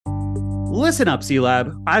Listen up,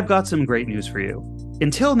 C-Lab. I've got some great news for you.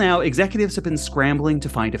 Until now, executives have been scrambling to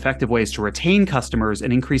find effective ways to retain customers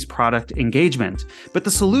and increase product engagement. But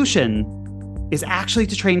the solution is actually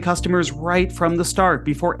to train customers right from the start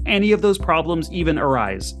before any of those problems even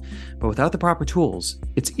arise. But without the proper tools,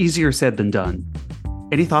 it's easier said than done.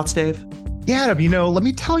 Any thoughts, Dave? Yeah, Adam, let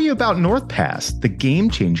me tell you about NorthPass, the game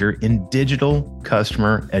changer in digital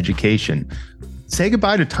customer education. Say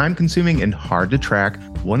goodbye to time-consuming and hard-to-track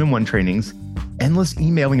one-on-one trainings, endless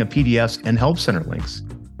emailing of PDFs, and help center links.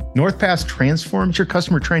 NorthPass transforms your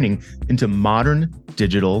customer training into modern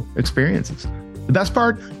digital experiences. The best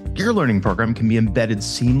part, your learning program can be embedded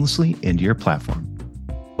seamlessly into your platform.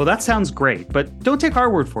 Well, that sounds great, but don't take our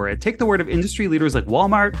word for it. Take the word of industry leaders like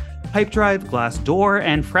Walmart, Pipedrive, Glassdoor,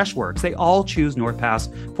 and Freshworks. They all choose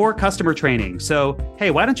NorthPass for customer training. So, hey,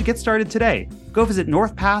 why don't you get started today? Go visit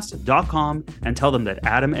northpass.com and tell them that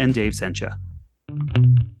Adam and Dave sent you.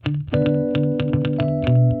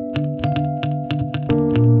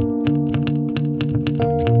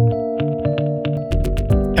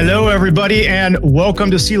 Hello, everybody, and welcome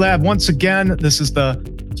to C-Lab. Once again, this is the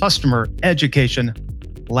Customer Education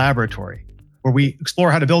Laboratory, where we explore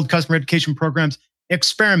how to build customer education programs,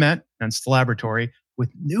 experiment, hence the laboratory, with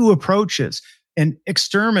new approaches and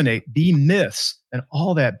exterminate the myths and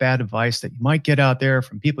all that bad advice that you might get out there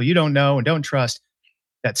from people you don't know and don't trust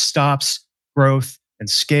that stops growth and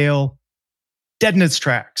scale dead in its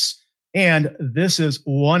tracks. And this is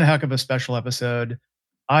one heck of a special episode.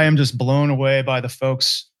 I am just blown away by the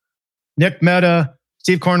folks. Nick Mehta,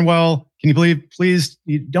 Steve Cornwell, can you believe, please,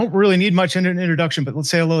 you don't really need much in an introduction, but let's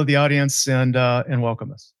say hello to the audience and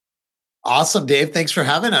welcome us. Awesome, Dave. Thanks for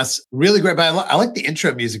having us. Really great. But I like the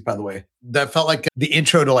intro music, by the way. That felt like the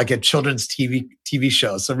intro to like a children's TV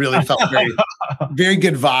show. So really felt very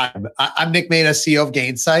good vibe. I'm Nick Mehta, CEO of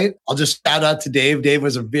Gainsight. I'll just shout out to Dave. Dave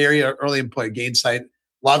was a very early employee at Gainsight.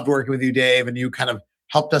 Loved working with you, Dave, and you kind of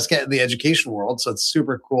helped us get in the education world. So it's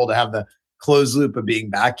super cool to have the closed loop of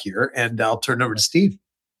being back here. And I'll turn it over to Steve.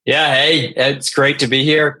 Yeah, hey, it's great to be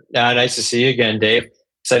here. Nice to see you again, Dave.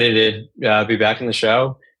 Excited to be back in the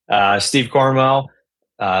show. Steve Cornwell,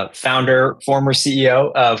 founder, former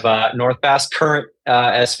CEO of NorthPass, current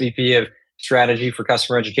SVP of strategy for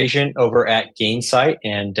customer education over at Gainsight,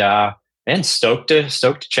 and stoked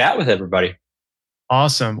to chat with everybody.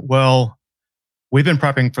 Awesome. Well, we've been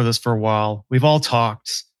prepping for this for a while. We've all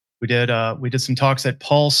talked. We did some talks at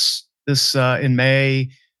Pulse this in May.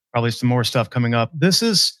 Probably some more stuff coming up. This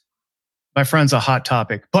is, my friends, a hot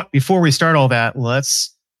topic. But before we start all that,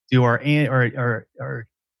 let's do our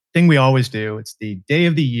thing we always do. It's the day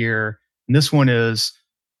of the year. And this one is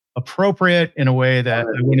appropriate in a way that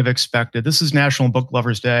I wouldn't have expected. This is National Book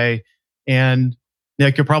Lovers Day. And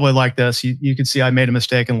Nick, you'll probably like this. You can see I made a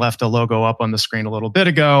mistake and left a logo up on the screen a little bit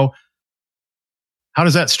ago. How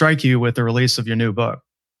does that strike you with the release of your new book?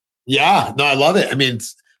 Yeah, no, I love it. I mean,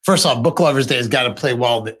 first off, Book Lovers Day has got to play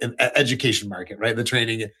well in the education market, right? The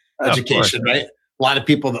training education, right? A lot of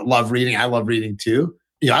people that love reading. I love reading too.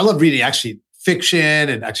 I love reading actually fiction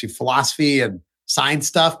and actually philosophy and science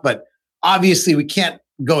stuff. But obviously, we can't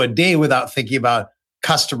go a day without thinking about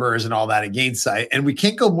customers and all that at Gainsight. And we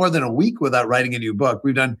can't go more than a week without writing a new book.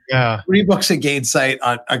 We've done 3 books at Gainsight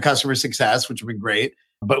on customer success, which have been great.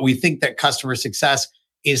 But we think that customer success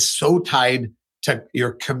is so tied to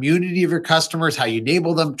your community of your customers, how you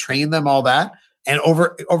enable them, train them, all that. And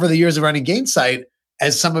over the years of running Gainsight,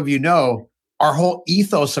 as some of you know, our whole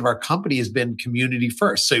ethos of our company has been community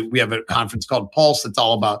first. So we have a conference called Pulse that's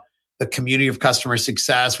all about the community of customer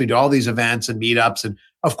success. We do all these events and meetups. And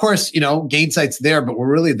of course, Gainsight's there, but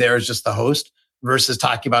we're really there as just the host versus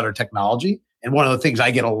talking about our technology. And one of the things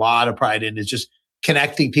I get a lot of pride in is just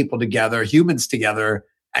connecting people together, humans together,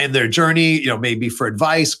 and their journey, maybe for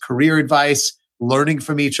advice, career advice, learning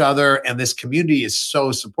from each other. And this community is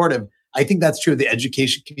so supportive. I think that's true of the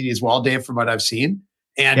education community as well, Dave, from what I've seen.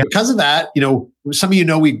 And because of that, some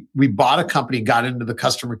of we bought a company, got into the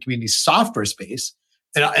customer community software space.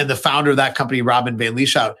 And the founder of that company, Robin Van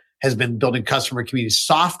Lieshout, has been building customer community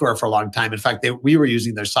software for a long time. In fact, we were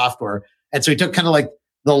using their software. And so he took kind of like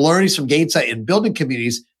the learnings from Gainsight in building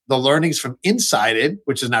communities, the learnings from Insighted,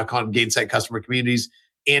 which is now called Gainsight Customer Communities,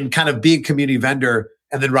 and kind of be a community vendor.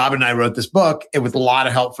 And then Robin and I wrote this book, and with a lot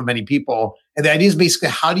of help from many people. And the idea is basically,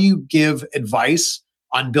 how do you give advice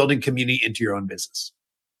on building community into your own business?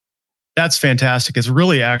 That's fantastic. It's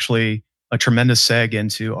really actually a tremendous seg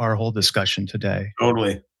into our whole discussion today.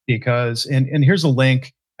 Totally. Because, and here's a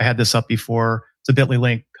link. I had this up before. It's a bit.ly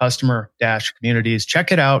link, customer-communities.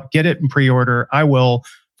 Check it out. Get it in pre-order. I will.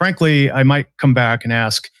 Frankly, I might come back and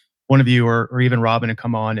ask one of you or even Robin to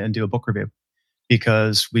come on and do a book review.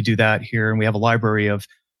 because we do that here, and we have a library of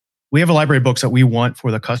books that we want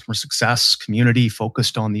for the customer success community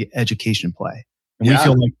focused on the education play. And we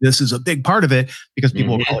feel like this is a big part of it because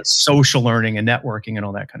people will call it social learning and networking and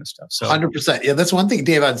all that kind of stuff. So 100%. Yeah, that's one thing,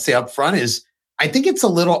 Dave, I'd say up front is I think it's a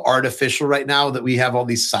little artificial right now that we have all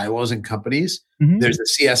these silos in companies. There's the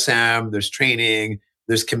CSM, there's training,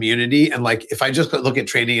 there's community. And like, if I just look at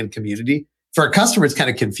training and community, for a customer, it's kind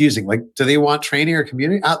of confusing. Like, do they want training or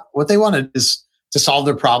community? What they want is to solve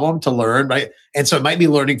their problem, to learn, right? And so it might be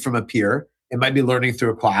learning from a peer. It might be learning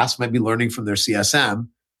through a class, might be learning from their CSM.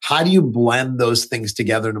 How do you blend those things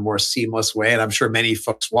together in a more seamless way? And I'm sure many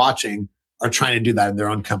folks watching are trying to do that in their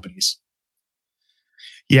own companies.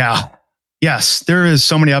 Yeah. Yes, there is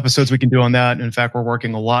so many episodes we can do on that. In fact, we're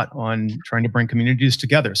working a lot on trying to bring communities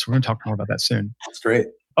together. So we're going to talk more about that soon. That's great.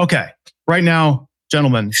 Okay. Right now,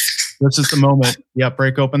 gentlemen, this is the moment. Yeah,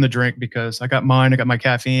 break open the drink because I got mine. I got my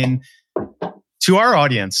caffeine. To our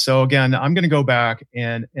audience. So again, I'm going to go back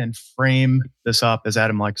and frame this up, as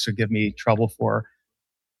Adam likes to give me trouble for.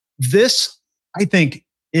 This, I think,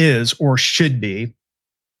 is or should be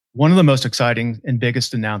one of the most exciting and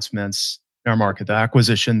biggest announcements in our market. The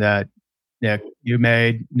acquisition that Nick, you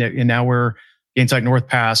made, Nick, and now we're Gainsight North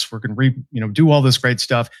Pass. We're going to do all this great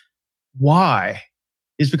stuff. Why?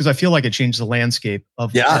 Is because I feel like it changed the landscape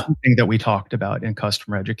of everything that we talked about in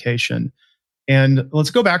customer education. And let's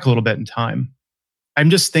go back a little bit in time. I'm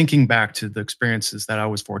just thinking back to the experiences that I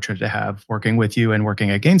was fortunate to have working with you and working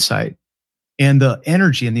at Gainsight, and the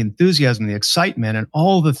energy and the enthusiasm, the excitement, and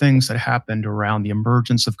all the things that happened around the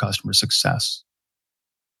emergence of customer success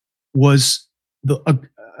was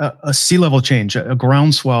a C-level change, a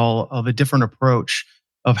groundswell of a different approach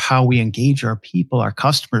of how we engage our people, our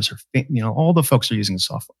customers, all the folks who are using the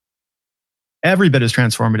software. Every bit as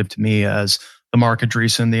transformative to me as the market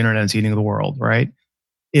Dreesen, the internet is eating the world, right?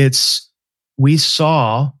 We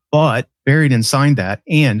saw, but buried inside that,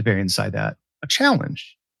 a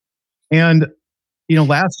challenge. And,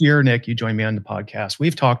 last year, Nick, you joined me on the podcast.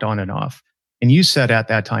 We've talked on and off. And you said at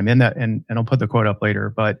that time, and I'll put the quote up later,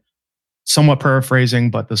 but somewhat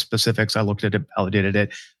paraphrasing, but the specifics, I looked at it, validated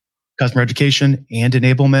it. Customer education and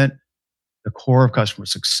enablement, the core of customer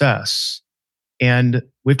success. And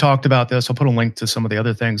we've talked about this. I'll put a link to some of the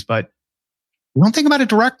other things, but we don't think about it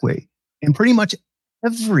directly. And pretty much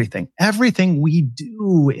everything we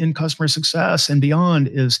do in customer success and beyond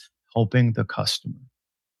is helping the customer.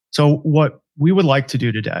 So what we would like to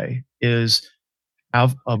do today is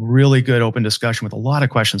have a really good open discussion with a lot of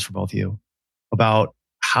questions for both of you about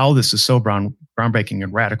how this is so groundbreaking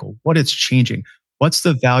and radical, what it's changing, what's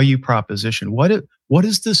the value proposition, what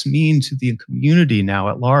does this mean to the community now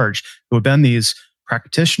at large who have been these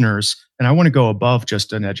practitioners. And I want to go above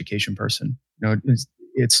just an education person.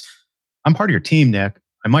 I'm part of your team, Nick.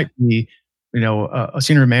 I might be, a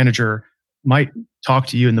senior manager, might talk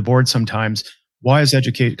to you in the board sometimes. Why is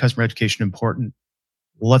customer education important?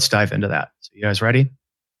 Let's dive into that. So you guys ready?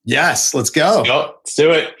 Yes, let's go. Let's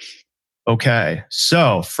do it. Okay.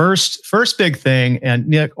 So first big thing, and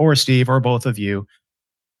Nick or Steve or both of you,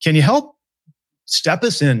 can you help step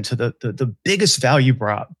us into the biggest value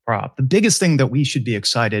prop, the biggest thing that we should be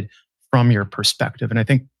excited from your perspective? And I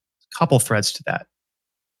think a couple threads to that.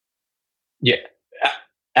 Yeah,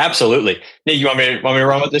 absolutely. Nick, you want me to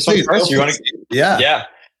run with this one first? You want to? Yeah.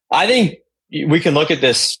 I think we can look at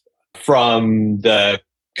this from the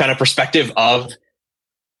kind of perspective of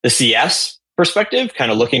the CS perspective,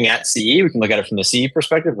 kind of looking at CE. We can look at it from the CE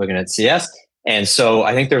perspective, looking at CS. And so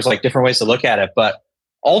I think there's like different ways to look at it. But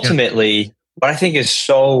ultimately, what I think is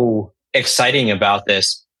so exciting about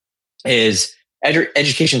this is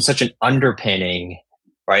education is such an underpinning,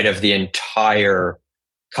 right, of the entire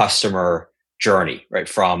customer journey, right?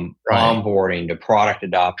 From onboarding to product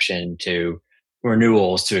adoption to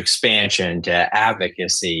renewals to expansion to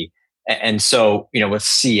advocacy. And so, with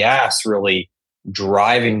CS really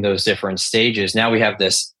driving those different stages, now we have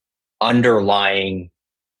this underlying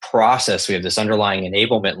process. We have this underlying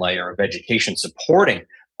enablement layer of education supporting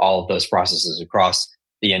all of those processes across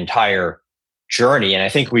the entire journey. And I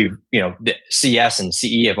think the CS and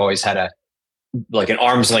CE have always had an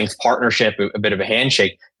arm's length partnership, a bit of a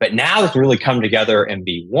handshake, but now it's really come together and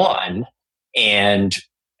be one and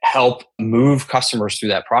help move customers through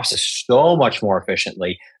that process so much more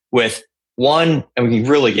efficiently with one, and we can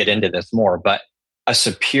really get into this more, but a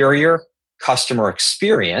superior customer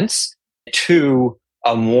experience, two,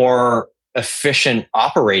 a more efficient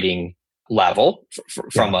operating level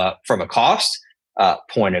from a cost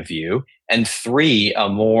point of view, and three, a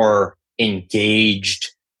more engaged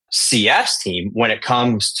CS team when it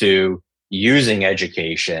comes to using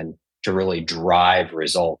education to really drive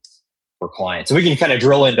results clients. And we can kind of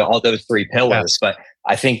drill into all those three pillars, but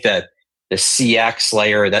I think that the CX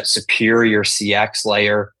layer, that superior CX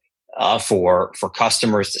layer for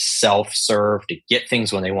customers to self-serve, to get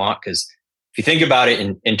things when they want. Because if you think about it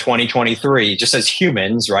in 2023, just as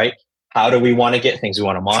humans, right? How do we want to get things? We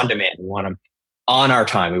want them on demand. We want them on our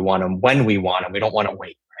time. We want them when we want them. We don't want to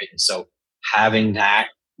wait, right? And so having that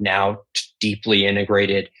now deeply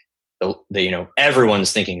integrated,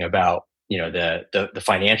 everyone's thinking about, the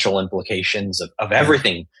financial implications of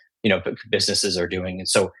everything, businesses are doing. And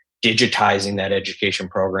so digitizing that education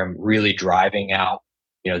program, really driving out,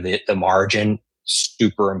 the margin,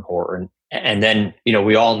 super important. And then,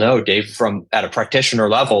 we all know, Dave, from at a practitioner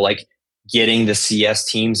level, like getting the CS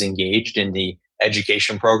teams engaged in the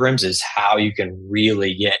education programs is how you can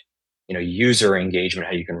really get, user engagement,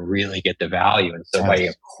 how you can really get the value. And so by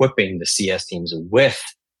equipping the CS teams with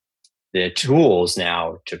the tools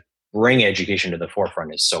now to bring education to the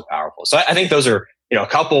forefront is so powerful. So I think those are, a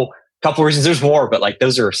couple reasons. There's more, but like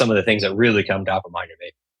those are some of the things that really come top of mind to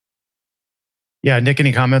me. Yeah, Nick,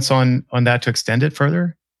 any comments on that to extend it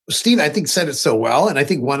further? Steve, I think said it so well. And I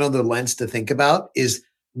think one other lens to think about is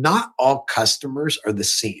not all customers are the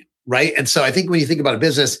same, right? And so I think when you think about a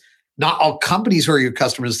business, not all companies who are your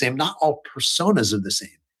customers are the same, not all personas are the same.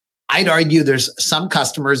 I'd argue there's some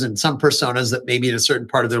customers and some personas that maybe in a certain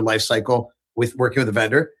part of their life cycle with working with a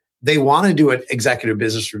vendor, they want to do an executive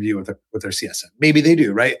business review with their CSM. Maybe they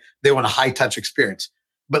do, right? They want a high touch experience.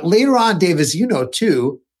 But later on, Dave, as you know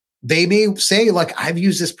too, they may say, like, I've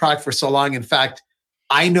used this product for so long. In fact,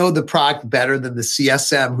 I know the product better than the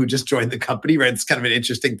CSM who just joined the company, right? It's kind of an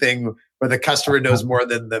interesting thing where the customer knows more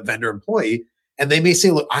than the vendor employee. And they may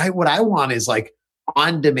say, look, what I want is like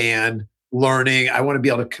on-demand learning. I want to be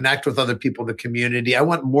able to connect with other people in the community. I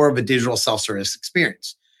want more of a digital self-service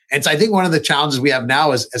experience. And so I think one of the challenges we have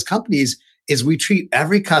now as companies is we treat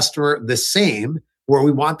every customer the same, where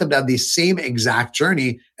we want them to have the same exact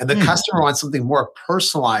journey, and the customer wants something more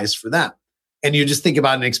personalized for them. And you just think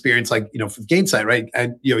about an experience like, for Gainsight, right?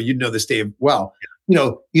 And you know this, Dave, well.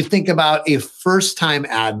 You think about a first-time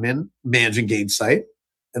admin managing Gainsight,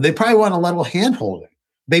 and they probably want a little hand-holding.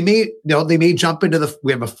 They may jump into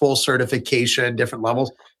we have a full certification, different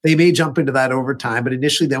levels. They may jump into that over time, but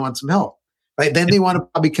initially they want some help, right? Then they want to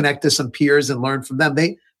probably connect to some peers and learn from them.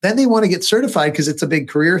 Then they want to get certified because it's a big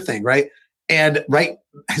career thing, right? And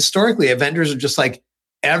historically, vendors are just like,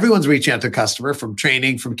 everyone's reaching out to customer from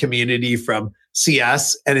training, from community, from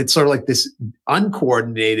CS. And it's sort of like this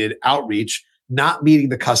uncoordinated outreach, not meeting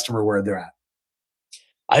the customer where they're at.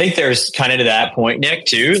 I think there's kind of to that point, Nick,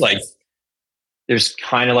 too, like there's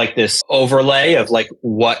kind of like this overlay of like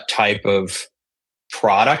what type of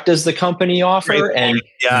product does the company offer? And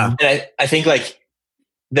I think like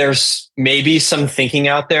there's maybe some thinking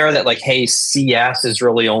out there that like, hey, CS is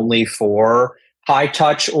really only for high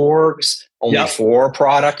touch orgs, only for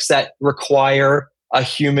products that require a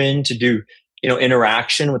human to do,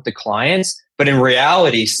 interaction with the clients. But in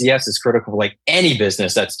reality, CS is critical for like any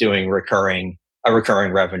business that's doing a recurring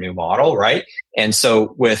revenue model, right? And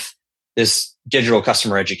so with this digital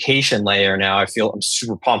customer education layer now, I'm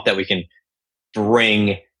super pumped that we can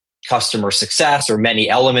bring customer success or many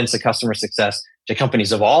elements of customer success to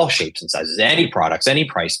companies of all shapes and sizes, any products, any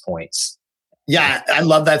price points. Yeah, I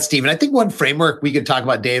love that, Steve. And I think one framework we could talk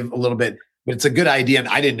about, Dave, a little bit, but it's a good idea. And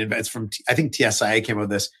I didn't invent, it's from, I think TSIA came up with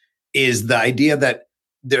this, is the idea that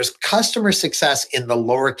there's customer success in the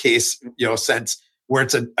lowercase, sense where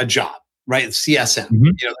it's a job, right? It's CSM,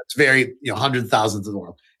 that's very, hundreds of thousands in the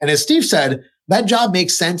world. And as Steve said, that job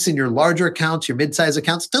makes sense in your larger accounts, your mid-size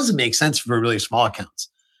accounts. It doesn't make sense for really small accounts.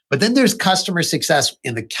 But then there's customer success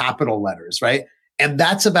in the capital letters, right? And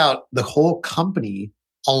that's about the whole company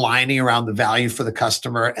aligning around the value for the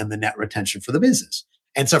customer and the net retention for the business.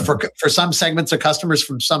 And so for some segments of customers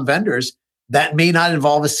from some vendors, that may not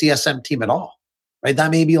involve a CSM team at all, right?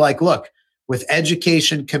 That may be like, look, with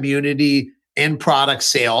education, community, and product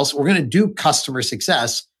sales, we're going to do customer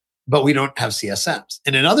success, but we don't have CSMs.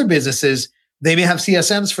 And in other businesses, they may have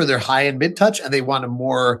CSMs for their high and mid touch, and they want a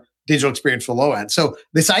more digital experience for low end. So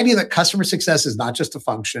this idea that customer success is not just a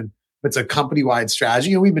function, but it's a company-wide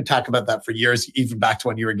strategy. And we've been talking about that for years, even back to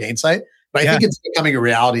when you were at Gainsight. But I think it's becoming a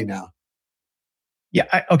reality now. Yeah.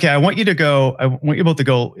 I want you both to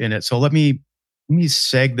go in it. So let me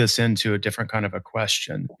seg this into a different kind of a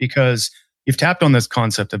question, because you've tapped on this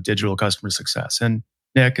concept of digital customer success. And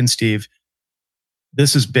Nick and Steve,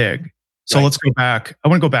 this is big. So let's go back. I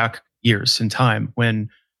want to go back years in time when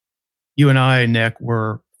you and I, Nick,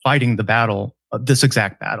 were fighting the battle, this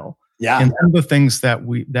exact battle. Yeah. And one of the things that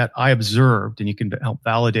I observed, and you can help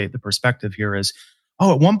validate the perspective here, is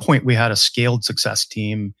at one point we had a scaled success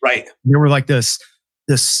team. Right. They were like this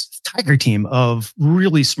tiger team of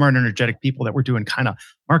really smart, energetic people that were doing kind of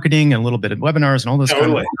marketing and a little bit of webinars and all this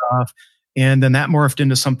kind of stuff. And then that morphed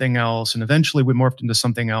into something else. And eventually we morphed into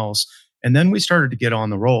something else. And then we started to get on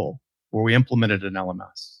the roll where we implemented an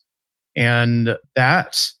LMS. And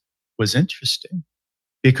that was interesting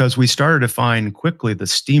because we started to find quickly the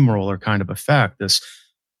steamroller kind of effect.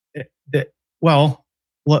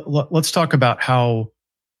 Let's talk about how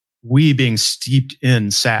we being steeped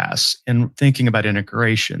in SaaS and thinking about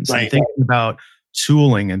integrations and thinking about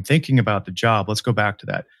tooling and thinking about the job. Let's go back to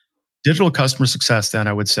that. Digital customer success, then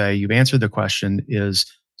I would say you've answered the question, is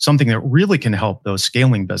something that really can help those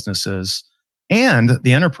scaling businesses and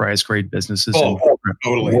the enterprise grade businesses in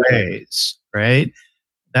different ways, right?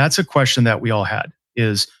 That's a question that we all had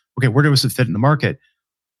is, okay, where does it fit in the market?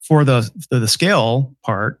 For the scale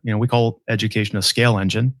part, we call education a scale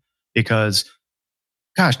engine because,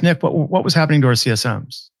 gosh, Nick, what was happening to our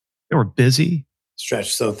CSMs? They were busy.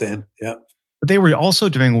 Stretched so thin. Yeah. But they were also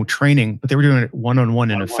doing training, but they were doing it one-on-one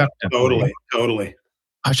and effectively. Totally.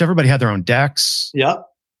 Gosh, everybody had their own decks. Yep.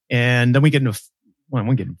 And then we get into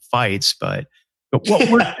fights, but where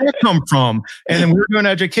did that come from? And then we were doing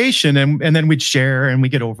education and then we'd share and we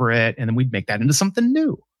get over it and then we'd make that into something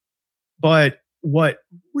new. But what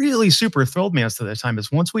really super thrilled me as to that time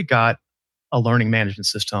is once we got a learning management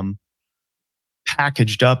system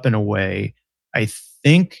packaged up in a way, I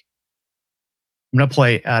think I'm going to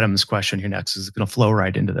play Adam's question here next. It's going to flow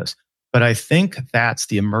right into this. But I think that's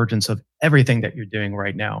the emergence of everything that you're doing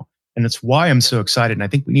right now. And it's why I'm so excited. And I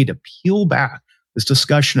think we need to peel back this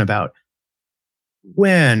discussion about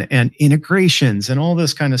when and integrations and all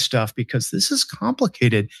this kind of stuff, because this is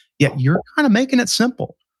complicated, yet you're kind of making it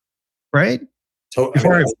simple, right? So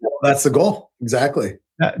that's the goal. Exactly.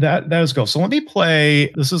 That is goal. So let me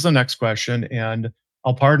play. This is the next question, and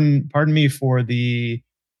I'll pardon me for the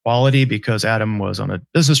quality because Adam was on a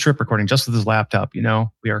business trip recording just with his laptop.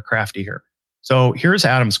 We are crafty here. So here's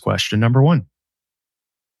Adam's question, number 1.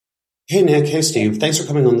 Hey, Nick. Hey, Steve. Thanks for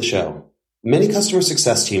coming on the show. Many customer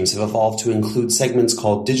success teams have evolved to include segments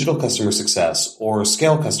called digital customer success or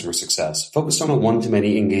scale customer success, focused on a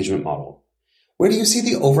one-to-many engagement model. Where do you see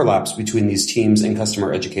the overlaps between these teams and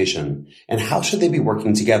customer education, and how should they be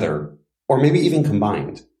working together, or maybe even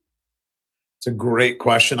combined? It's a great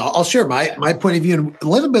question. I'll share my point of view and a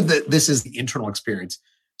little bit that this is the internal experience.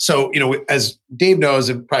 So, as Dave knows,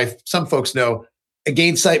 and probably some folks know, at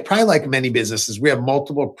Gainsight, probably like many businesses, we have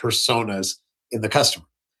multiple personas in the customer,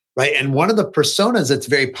 right? And one of the personas that's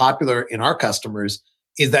very popular in our customers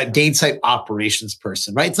is that Gainsight operations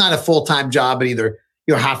person, right? It's not a full-time job, but either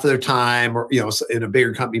half of their time, or in a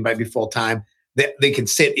bigger company might be full-time. They could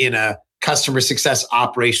sit in a customer success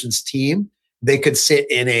operations team. They could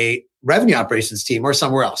sit in a revenue operations team or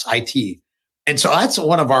somewhere else, IT. And so that's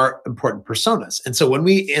one of our important personas. And so when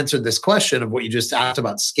we answered this question of what you just asked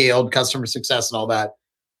about scaled customer success and all that,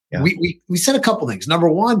 we said a couple things. Number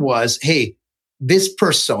 1 was, hey, this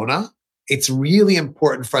persona, it's really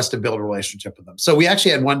important for us to build a relationship with them. So we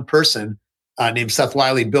actually had one person named Seth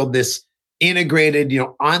Wiley build this integrated,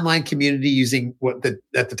 online community using what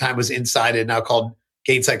at the time was Inside and now called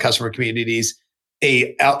Gainsight Customer Communities,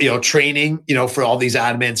 training, for all these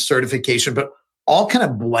admins, certification, but all kind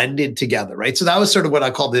of blended together, right? So that was sort of what I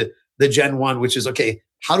call the Gen 1, which is, okay,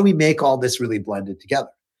 how do we make all this really blended together?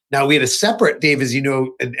 Now we had a separate, Dave, as you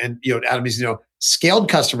know, and Adam, as you know, scaled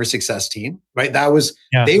customer success team, right? That was,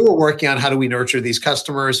 they were working on how do we nurture these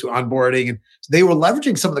customers who onboarding, and they were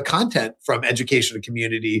leveraging some of the content from education and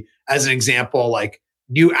community as an example, like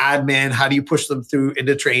new admin, how do you push them through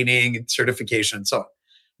into training and certification and so on.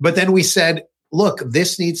 But then we said, look,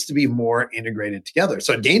 this needs to be more integrated together.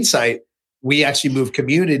 So at Gainsight, we actually moved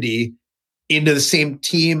community into the same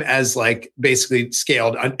team as like basically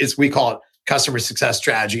scaled, as we call it, customer success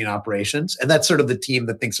strategy and operations. And that's sort of the team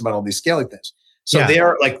that thinks about all these scaling things. So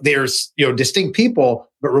they're distinct people,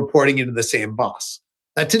 but reporting into the same boss.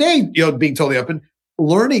 Now today, being totally open,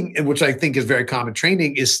 learning, which I think is very common,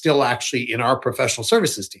 training is still actually in our professional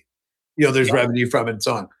services team. There's revenue from it and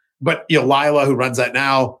so on. But Lila, who runs that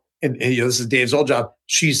now, and this is Dave's old job,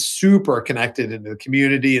 she's super connected into the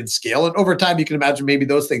community and scale. And over time, you can imagine maybe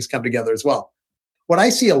those things come together as well. What I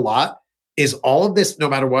see a lot is all of this, no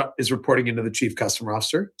matter what, is reporting into the chief customer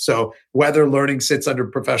officer. So whether learning sits under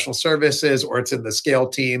professional services or it's in the scale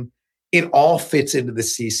team, it all fits into the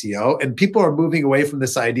CCO. And people are moving away from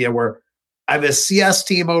this idea where I have a CS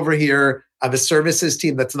team over here, I have a services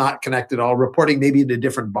team that's not connected at all, reporting maybe into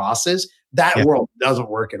different bosses. That world doesn't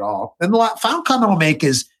work at all. And the final comment I'll make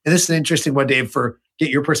is, and this is an interesting one, Dave, get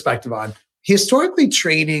your perspective on, historically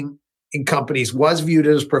training in companies was viewed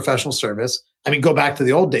as professional service. I mean, go back to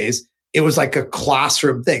the old days. It was like a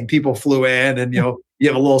classroom thing. People flew in and, you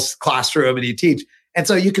have a little classroom and you teach. And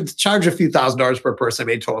so you could charge a few $1,000s per person. It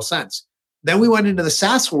made total sense. Then we went into the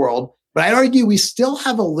SaaS world, but I'd argue we still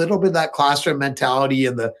have a little bit of that classroom mentality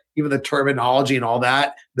and even the terminology and all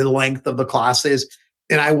that, the length of the classes.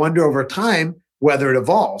 And I wonder over time whether it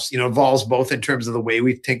evolves. Evolves both in terms of the way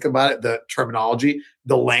we think about it, the terminology,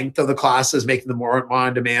 the length of the classes, making them more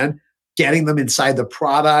on demand, getting them inside the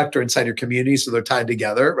product or inside your community so they're tied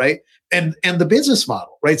together, right? And the business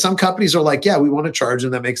model, right? Some companies are like, yeah, we want to charge,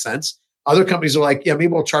 and that makes sense. Other companies are like, yeah,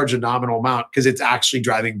 maybe we'll charge a nominal amount because it's actually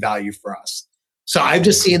driving value for us. So I've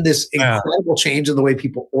just seen this incredible change in the way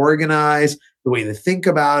people organize, the way they think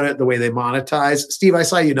about it, the way they monetize. Steve, I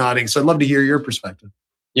saw you nodding, so I'd love to hear your perspective.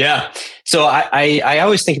 Yeah. So I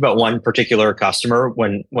always think about one particular customer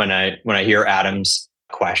when I hear Adam's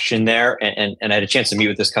question there, and I had a chance to meet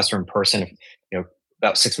with this customer in person,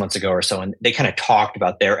 about 6 months ago or so, and they kind of talked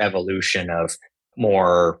about their evolution of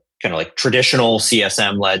more kind of like traditional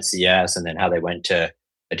CSM-led CS, and then how they went to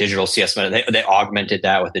a digital CS model. They augmented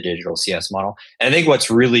that with the digital CS model. And I think what's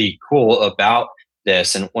really cool about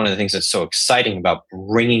this, and one of the things that's so exciting about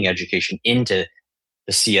bringing education into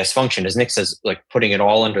the CS function, as Nick says, like putting it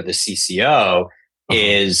all under the CCO,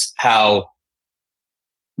 is how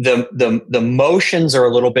the motions are a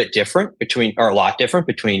lot different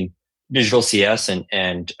between digital CS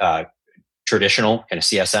and traditional kind of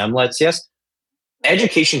CSM-led CS.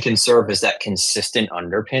 Education can serve as that consistent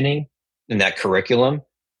underpinning in that curriculum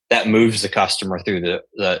that moves the customer through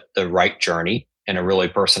the right journey in a really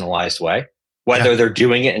personalized way, whether they're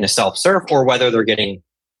doing it in a self-serve or whether they're getting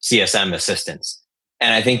CSM assistance.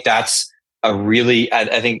 And I think that's I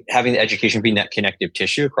think having the education being that connective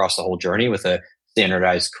tissue across the whole journey with a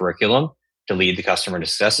standardized curriculum to lead the customer to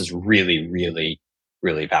success is really, really,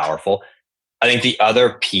 really powerful. I think the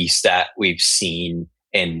other piece that we've seen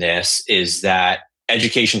in this is that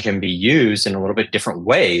education can be used in a little bit different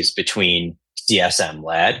ways between CSM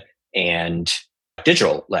led and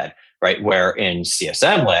digital led, right? Where in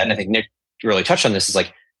CSM led, and I think Nick really touched on this, is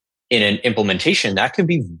like in an implementation that can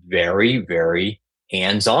be very, very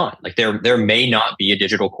hands-on. Like there may not be a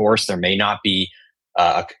digital course, there may not be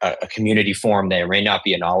a community forum, there may not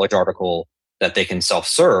be a knowledge article that they can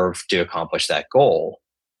self-serve to accomplish that goal,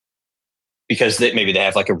 because maybe they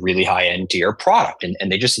have like a really high-end tier product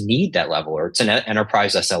and they just need that level, or it's an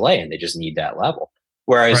enterprise SLA and they just need that level.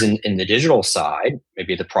 Whereas in the digital side,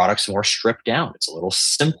 maybe the product's more stripped down. It's a little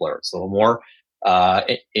simpler. It's a little more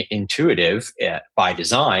intuitive by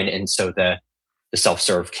design. And so the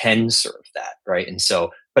self-serve can serve that, right? And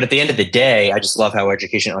so, but at the end of the day, I just love how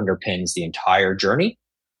education underpins the entire journey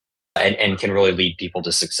and can really lead people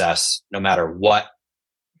to success no matter what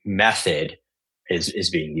method is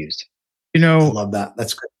being used. I love that.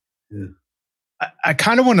 That's great. Yeah. I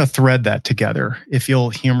kind of want to thread that together, if you'll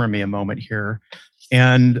humor me a moment here.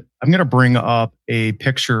 And I'm going to bring up a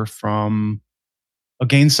picture from a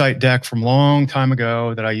Gainsight deck from a long time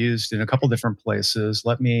ago that I used in a couple different places.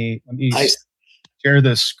 Let me share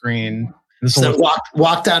this screen. So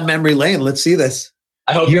walk down memory lane. Let's see this.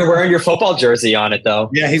 I hope you're wearing your football jersey on it, though.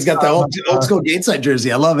 Yeah, he's got the old school Gainsight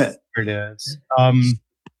jersey. I love it. There it is.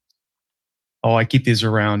 I keep these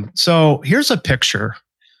around. So here's a picture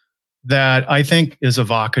that I think is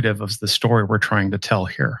evocative of the story we're trying to tell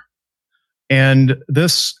here. And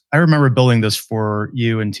this, I remember building this for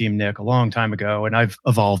you and Team Nick a long time ago, and I've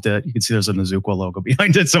evolved it. You can see there's a Nazuqua logo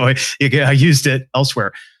behind it, so I used it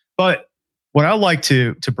elsewhere. But what I like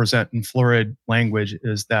to present in florid language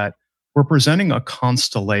is that we're presenting a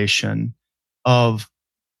constellation of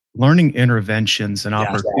learning interventions and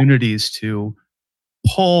opportunities to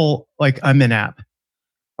pull, like I'm in app.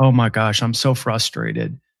 Oh my gosh, I'm so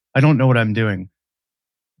frustrated. I don't know what I'm doing.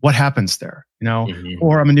 What happens there?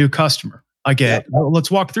 Or I'm a new customer. Let's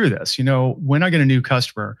walk through this. When I get a new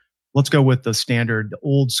customer, let's go with the standard, the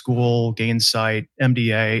old school Gainsight,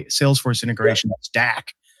 MDA, Salesforce integration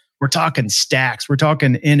stack. We're talking stacks. We're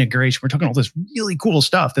talking integration. We're talking all this really cool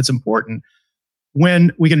stuff that's important.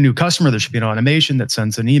 When we get a new customer, there should be an automation that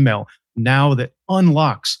sends an email now that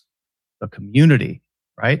unlocks the community,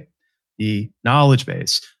 right? The knowledge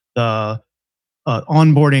base, the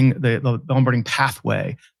onboarding, the onboarding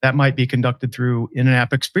pathway that might be conducted through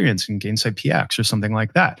in-app experience in Gainsight PX or something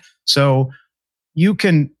like that. So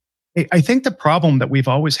I think the problem that we've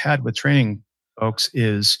always had with training folks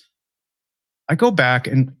is, I go back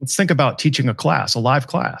and let's think about teaching a class, a live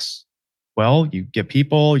class. Well, you get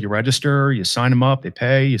people, you register, you sign them up, they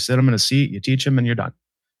pay, you sit them in a seat, you teach them, and you're done.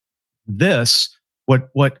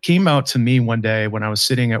 What came out to me one day when I was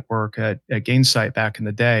sitting at work at Gainsight back in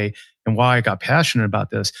the day and why I got passionate about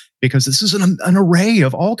this, because this is an array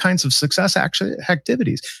of all kinds of success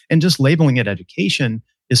activities. And just labeling it education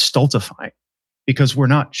is stultifying, because we're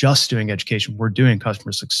not just doing education, we're doing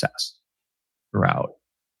customer success throughout.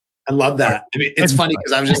 I love that. I mean, it's funny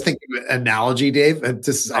because I was just thinking of an analogy, Dave. And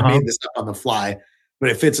I made this up on the fly, but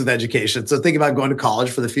it fits with education. So think about going to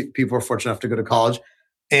college for the people who are fortunate enough to go to college.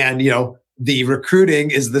 And, the recruiting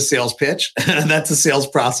is the sales pitch. That's the sales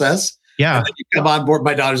process. Yeah. And then you come on board.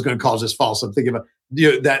 My daughter's going to college this fall. So I'm thinking about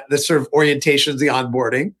that the sort of orientations, the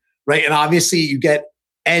onboarding, right? And obviously you get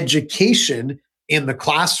education in the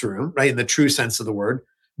classroom, right? In the true sense of the word.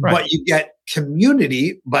 Right. But you get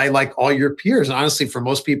community by like all your peers. And honestly, for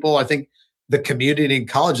most people, I think the community in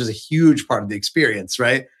college is a huge part of the experience,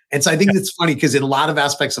 right? And so I think it's funny because in a lot of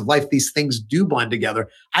aspects of life, these things do blend together.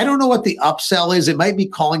 I don't know what the upsell is. It might be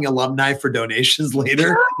calling alumni for donations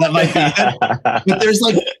later. That might be it. But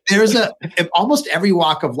there's almost every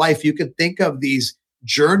walk of life, you could think of these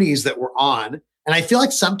journeys that we're on. And I feel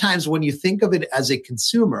like sometimes when you think of it as a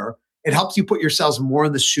consumer, it helps you put yourselves more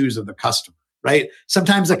in the shoes of the customer. Right?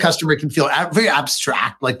 Sometimes the customer can feel very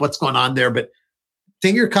abstract, like what's going on there, but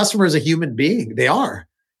think your customer is a human being. They are.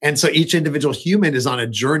 And so each individual human is on a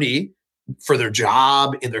journey for their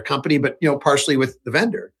job, in their company, but partially with the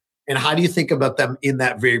vendor. And how do you think about them in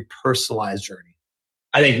that very personalized journey?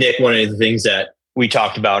 I think, Nick, one of the things that we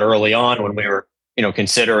talked about early on when we were,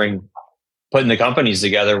 considering putting the companies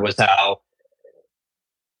together was how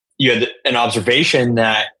you had an observation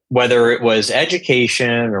that whether it was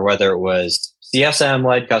education or whether it was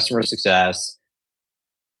CSM-led customer success,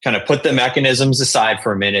 kind of put the mechanisms aside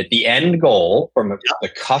for a minute. The end goal from the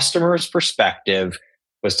customer's perspective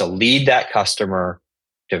was to lead that customer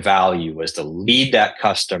to value, was to lead that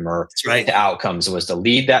customer to outcomes, was to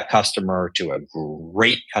lead that customer to a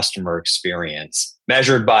great customer experience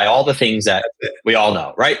measured by all the things that we all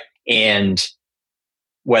know, right? And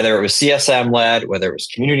whether it was CSM-led, whether it was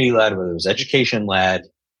community-led, whether it was education-led,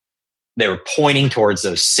 they were pointing towards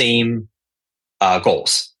those same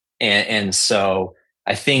goals. And so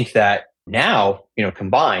I think that now,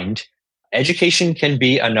 combined, education can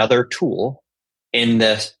be another tool in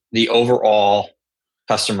the overall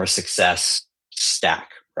customer success stack,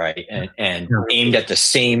 right? And aimed at the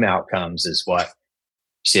same outcomes as what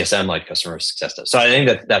CSM-led customer success does. So I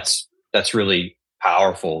think that's really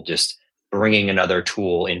powerful, just bringing another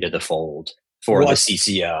tool into the fold for the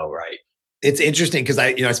CCO, right? It's interesting because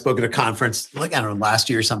I spoke at a conference, last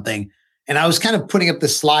year or something. And I was kind of putting up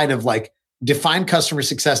this slide of like, define customer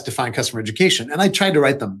success, define customer education. And I tried to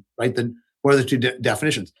write them, what are the two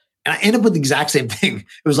definitions? And I ended up with the exact same thing.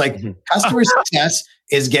 It was like, customer success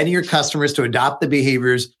is getting your customers to adopt the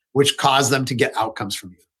behaviors which cause them to get outcomes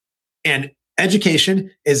from you. And education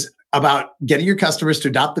is about getting your customers to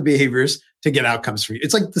adopt the behaviors to get outcomes from you.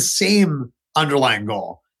 It's like the same underlying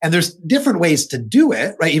goal. And there's different ways to do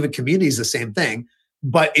it, right? Even community is the same thing,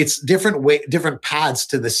 but it's different paths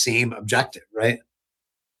to the same objective, right?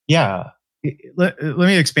 Yeah. Let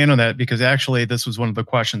me expand on that, because actually this was one of the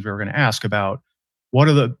questions we were going to ask about what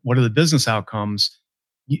are the business outcomes.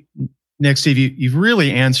 Nick, Steve, you've really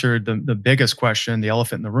answered the biggest question. The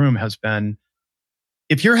elephant in the room has been,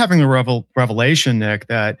 if you're having a revelation, Nick,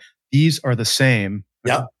 that these are the same,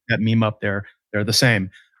 that meme up there, they're the same.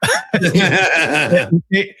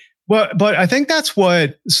 But I think that's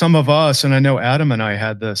what some of us, and I know Adam and I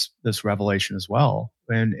had this revelation as well,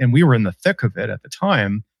 and we were in the thick of it at the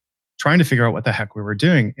time, trying to figure out what the heck we were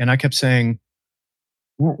doing. And I kept saying,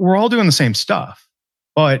 we're all doing the same stuff,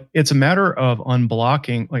 but it's a matter of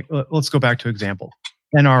unblocking. Like, let's go back to example,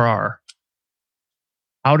 NRR.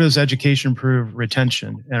 How does education improve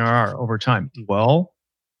retention, NRR, over time? Well,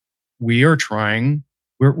 we are trying,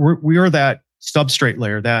 we are that substrate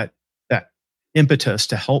layer, that impetus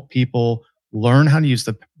to help people learn how to use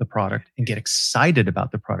the product and get excited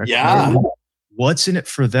about the product. Yeah. What's in it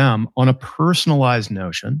for them on a personalized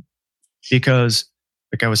notion? Because,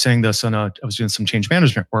 like I was saying this I was doing some change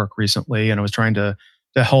management work recently, and I was trying to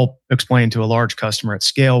help explain to a large customer at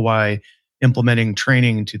scale why implementing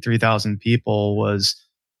training to 3,000 people was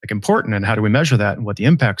like important, and how do we measure that and what the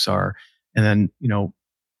impacts are. And then,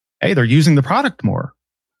 hey, they're using the product more.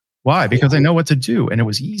 Why? Because they know what to do, and it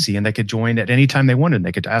was easy, and they could join at any time they wanted. And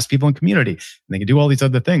they could ask people in community, and they could do all these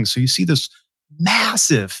other things. So you see this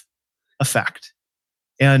massive effect.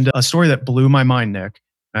 And a story that blew my mind, Nick,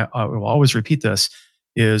 I will always repeat this,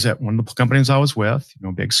 is at one of the companies I was with,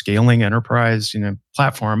 big scaling enterprise,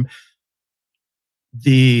 platform.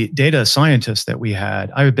 The data scientist that we had,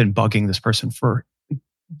 I had been bugging this person for a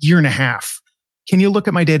year and a half. Can you look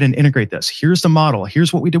at my data and integrate this? Here's the model.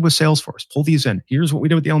 Here's what we did with Salesforce. Pull these in. Here's what we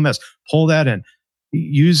did with the LMS. Pull that in.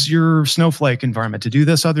 use your Snowflake environment to do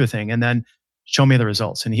this other thing, and then show me the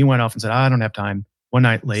results. And he went off and said, I don't have time. One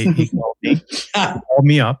night late, he called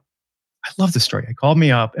me up. I love this story. He called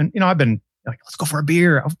me up, and I've been like, let's go for a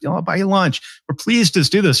beer. I'll buy you lunch. But please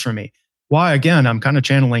just do this for me. Why? Again, I'm kind of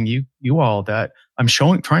channeling you all that I'm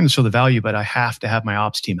trying to show the value, but I have to have my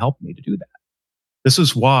ops team help me to do that. This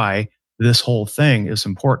is why this whole thing is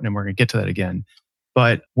important, and we're going to get to that again.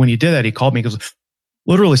 But when he did that, he called me. He goes,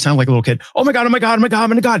 literally sounded like a little kid. Oh my God, oh my God, oh my God,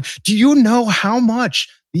 oh my God. Do you know how much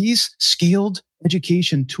these scaled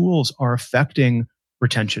education tools are affecting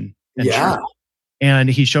retention? Yeah. And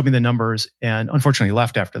he showed me the numbers, and unfortunately he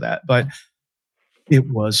left after that, but it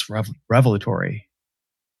was revelatory.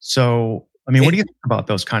 So, I mean, what do you think about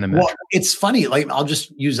those kind of metrics? Well, it's funny. Like, I'll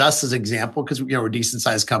just use us as an example because we're a decent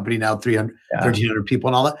sized company now, 1,300 people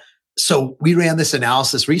and all that. So we ran this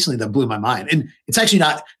analysis recently that blew my mind. And it's actually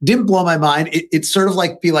didn't blow my mind. It's sort of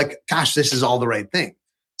like, be like, gosh, this is all the right thing.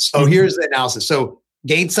 So here's the analysis. So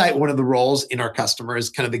Gainsight, one of the roles in our customer is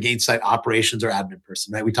kind of the Gainsight operations or admin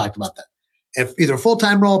person, right? We talked about that. If either a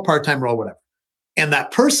full-time role, part-time role, whatever. And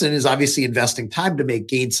that person is obviously investing time to make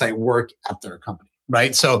Gainsight work at their company,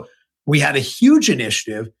 right? So we had a huge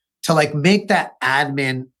initiative to like make that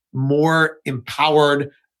admin more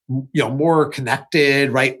empowered, more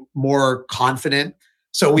connected, right? More confident.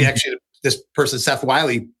 So we actually, this person, Seth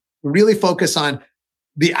Wiley, really focus on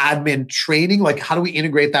the admin training. Like, how do we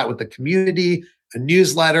integrate that with the community, a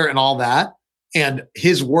newsletter and all that? And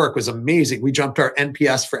his work was amazing. We jumped our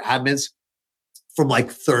NPS for admins from like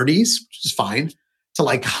 30s, which is fine, to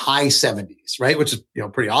like high 70s, right? Which is,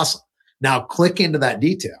 pretty awesome. Now click into that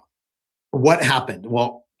detail. What happened?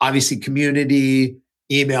 Well, obviously community,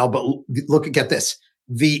 email, but get this.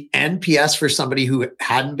 The NPS for somebody who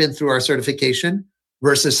hadn't been through our certification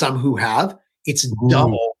versus some who have, it's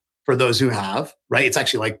double for those who have, right? It's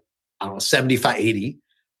actually like, 75, 80.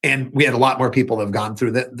 And we had a lot more people that have gone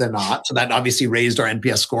through that than not. So that obviously raised our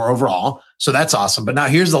NPS score overall. So that's awesome. But now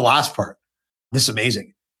here's the last part. This is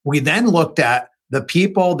amazing. We then looked at the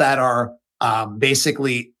people that are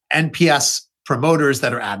basically NPS promoters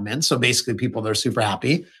that are admins. So basically people that are super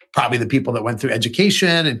happy, probably the people that went through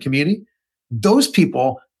education and community. Those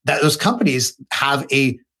people, those companies have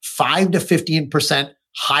a 5 to 15%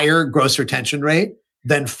 higher gross retention rate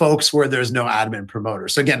than folks where there's no admin promoter.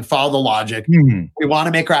 So again, follow the logic. We want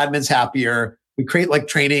to make our admins happier. We create like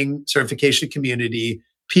training, certification community.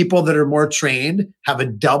 People that are more trained have a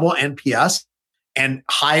double NPS, and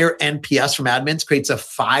higher NPS from admins creates a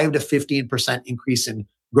 5 to 15% increase in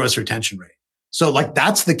gross retention rate. So like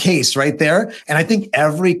that's the case right there. And I think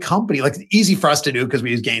every company, like it's easy for us to do because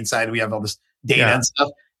we use Gainsight and we have all this data and stuff.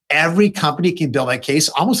 Every company can build that case.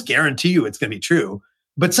 Almost guarantee you it's going to be true.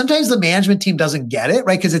 But sometimes the management team doesn't get it,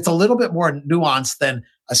 right? Because it's a little bit more nuanced than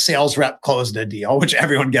a sales rep closed a deal, which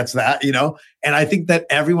everyone gets that, And I think that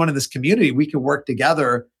everyone in this community, we can work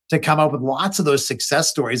together to come up with lots of those success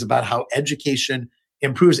stories about how education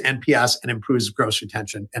improves NPS and improves gross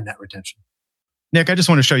retention and net retention. Nick, I just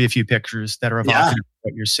want to show you a few pictures that are evocative of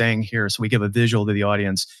what you're saying here, so we give a visual to the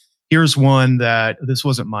audience. Here's one that this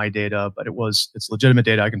wasn't my data, but it's legitimate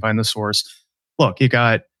data. I can find the source. Look, you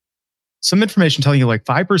got some information telling you like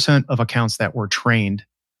 5% of accounts that were trained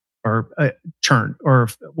or churned, or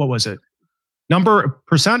what was it?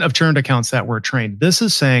 Percent of churned accounts that were trained. This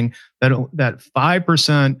is saying that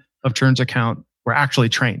 5% of churned account were actually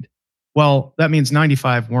trained. Well, that means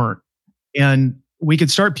 95 weren't. And we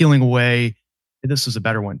could start peeling away. This is a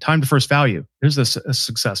better one. Time to first value. Here's a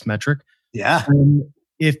success metric. Yeah.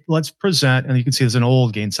 If let's present, and you can see there's an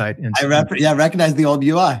old Gainsight. I recognize the old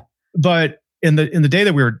UI. But in the day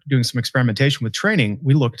that we were doing some experimentation with training,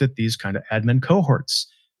 we looked at these kind of admin cohorts,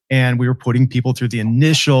 and we were putting people through the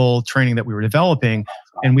initial training that we were developing.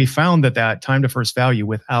 And we found that time to first value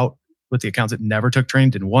with the accounts that never took training,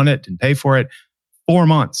 didn't want it, didn't pay for it, 4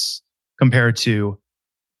 months compared to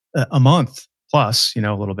a month plus, a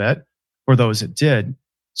little bit for those that did.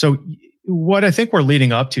 So what I think we're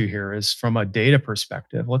leading up to here is from a data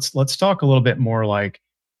perspective. Let's talk a little bit more like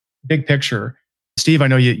big picture. Steve, I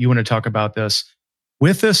know you want to talk about this.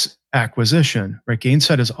 With this acquisition, right?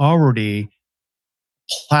 Gainsight is already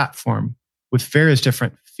a platform with various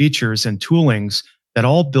different features and toolings that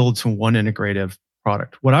all build to one integrative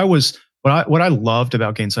product. What I loved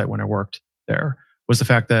about Gainsight when I worked there was the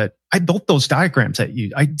fact that I built those diagrams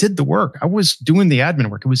I did the work. I was doing the admin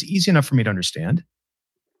work. It was easy enough for me to understand.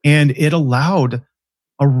 And it allowed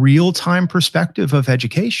a real-time perspective of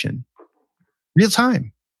education. Real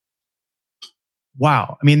time.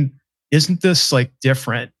 Wow. I mean, isn't this like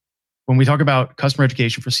different when we talk about customer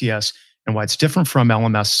education for CS and why it's different from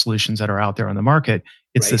LMS solutions that are out there on the market?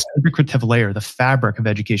 It's this integrative layer, the fabric of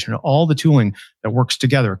education, all the tooling that works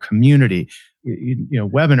together, community,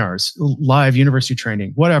 webinars, live university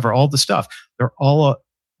training, whatever, all the stuff. They're all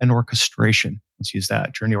an orchestration. Let's use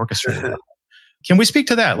that, journey orchestrator. Can we speak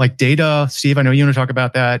to that? Like data, Steve, I know you want to talk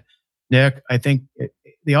about that. Nick, I think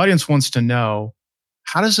the audience wants to know,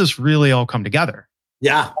 how does this really all come together?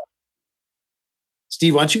 Yeah.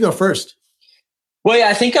 Steve, why don't you go first? Well, yeah,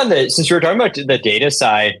 I think since we were talking about the data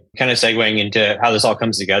side, kind of segueing into how this all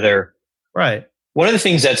comes together. Right. One of the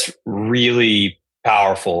things that's really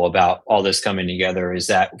powerful about all this coming together is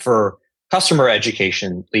that for customer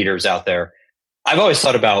education leaders out there, I've always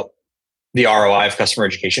thought about the ROI of customer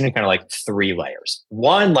education in kind of like 3 layers.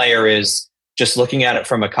 One layer is just looking at it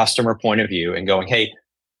from a customer point of view and going, hey,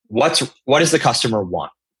 what does the customer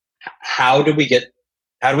want? How do we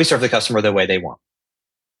serve the customer the way they want?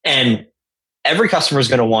 And every customer is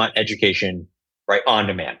going to want education, right, on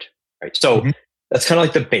demand, right? So that's kind of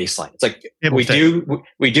like the baseline. It's like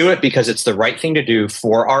we do it because it's the right thing to do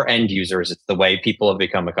for our end users. It's the way people have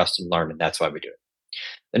become accustomed to learn, and that's why we do it.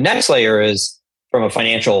 The next layer is from a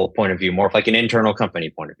financial point of view, more of like an internal company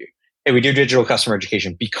point of view. Hey, we do digital customer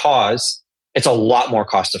education because it's a lot more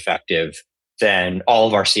cost effective than all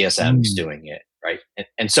of our CSMs doing it, right?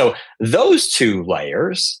 And so those 2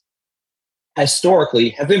 layers historically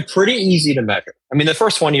have been pretty easy to measure. I mean, the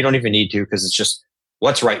first one you don't even need to because it's just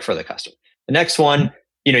what's right for the customer. The next one,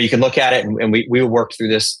 you can look at it, and we worked through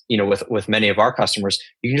this, with many of our customers.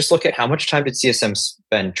 You can just look at how much time did CSM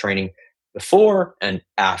spend training before and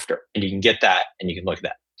after, and you can get that, and you can look at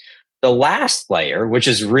that. The last layer, which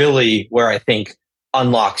is really where I think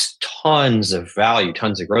unlocks tons of value,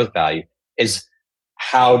 tons of growth value, is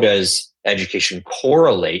how does education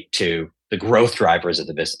correlate to the growth drivers of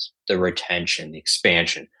the business, the retention, the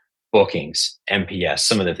expansion, bookings, NPS,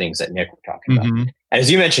 some of the things that Nick was talking about. And as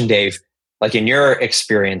you mentioned, Dave, like in your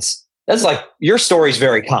experience, that's like your story is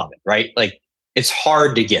very common, right? Like it's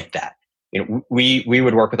hard to get that. We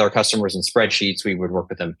would work with our customers in spreadsheets. We would work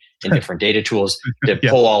with them in different data tools to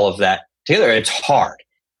pull all of that together. It's hard.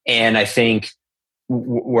 And I think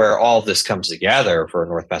where all of this comes together for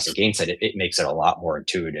North Passage Gainsight, it makes it a lot more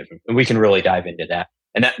intuitive. And we can really dive into that.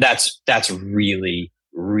 And that's really,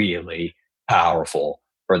 really powerful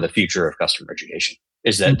for the future of customer education,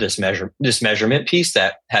 is that this measurement piece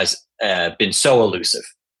that has been so elusive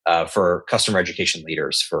for customer education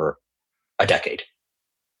leaders for a decade.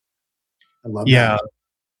 I love that.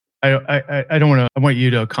 I don't want to. I want you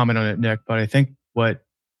to comment on it, Nick. But I think what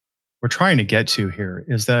we're trying to get to here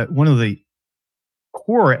is that one of the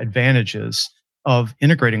core advantages of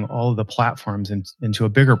integrating all of the platforms into a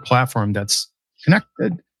bigger platform that's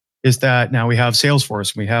connected is that now we have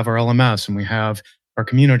Salesforce, and we have our LMS, and we have our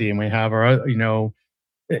community, and we have our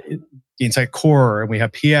Gainsight Core, and we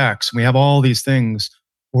have PX, and we have all these things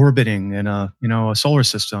orbiting in a solar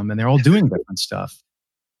system, and they're all doing different stuff.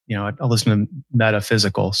 I listen to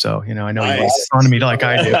Metaphysical, so I know you like astronomy like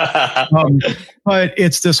I do. But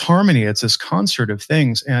it's this harmony, it's this concert of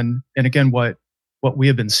things, and again, what we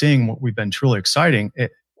have been seeing, what we've been truly exciting.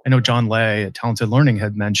 I know John Lay at Talented Learning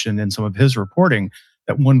had mentioned in some of his reporting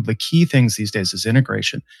that one of the key things these days is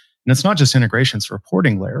integration. And it's not just integration, it's a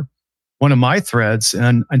reporting layer. One of my threads,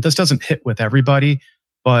 and this doesn't hit with everybody,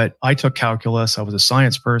 but I took calculus, I was a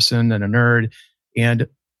science person and a nerd, and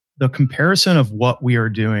the comparison of what we are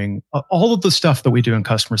doing, all of the stuff that we do in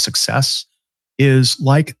customer success is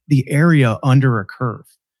like the area under a curve.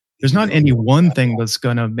 There's not any one thing that's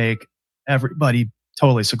going to make everybody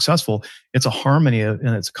totally successful. It's a harmony and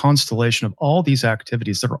it's a constellation of all these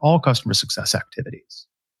activities that are all customer success activities.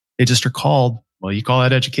 They just are called, well, you call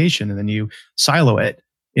that education, and then you silo it,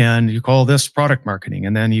 and you call this product marketing,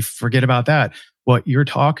 and then you forget about that. What you're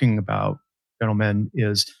talking about, gentlemen,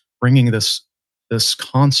 is bringing this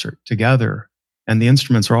concert together, and the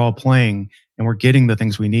instruments are all playing, and we're getting the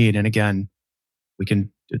things we need. And again, we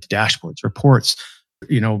can do the dashboards, reports,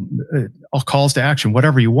 all calls to action,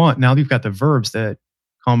 whatever you want. Now you've got the verbs that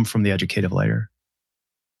come from the educative layer.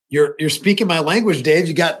 You're speaking my language, Dave.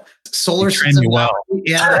 You got solar system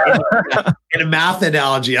and a math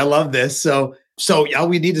analogy. I love this. So all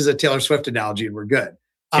we need is a Taylor Swift analogy, and we're good.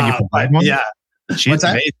 Can you provide one? Yeah. She's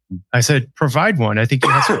amazing. I said, provide one. I think you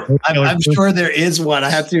have to. I'm sure there is one. I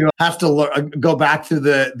have to go back to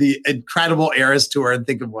the Incredible Eras tour and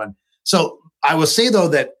think of one. So I will say though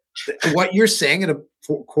that what you're saying at a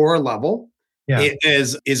core level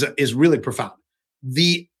is really profound.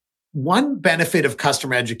 The one benefit of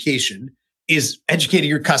customer education is educating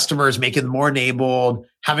your customers, making them more enabled,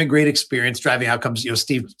 having great experience, driving outcomes.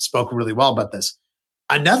 Steve spoke really well about this.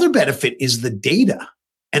 Another benefit is the data.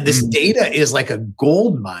 And this data is like a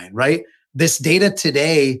gold mine, right? this data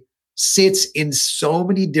today sits in so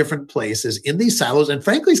many different places in these silos, and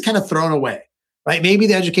frankly, it's kind of thrown away, right? Maybe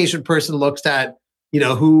the education person looks at,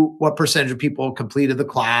 what percentage of people completed the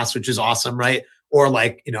class, which is awesome, right? Or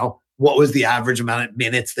like, what was the average amount of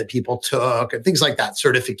minutes that people took and things like that,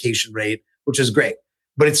 certification rate, which is great.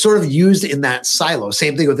 But it's sort of used in that silo.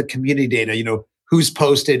 Same thing with the community data, who's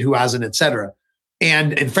posted, who hasn't, et cetera.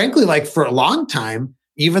 And frankly, like for a long time,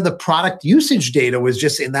 even the product usage data was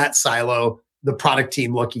just in that silo, the product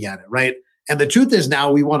team looking at it, right? And the truth is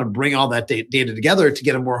now we want to bring all that data together to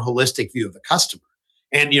get a more holistic view of the customer.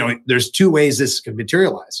 And, there's two ways this can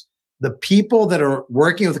materialize. The people that are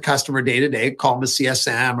working with the customer day to day, call them a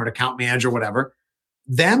CSM or an account manager, whatever,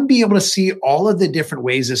 them being able to see all of the different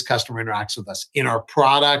ways this customer interacts with us in our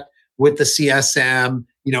product, with the CSM,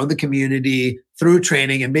 in the community, through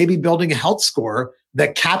training, and maybe building a health score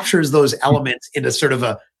that captures those elements into sort of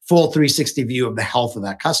a full 360 view of the health of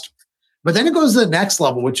that customer. But then it goes to the next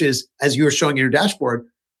level, which is, as you were showing in your dashboard,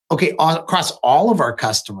 okay, across all of our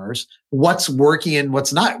customers, what's working and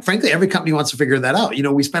what's not. Frankly, every company wants to figure that out.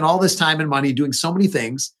 We spend all this time and money doing so many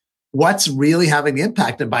things. What's really having the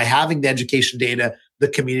impact? And by having the education data, the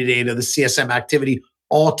community data, the CSM activity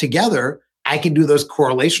all together, I can do those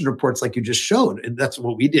correlation reports like you just showed. And that's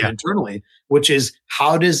what we did internally, which is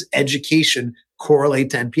how does education correlate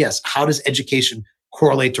to NPS? How does education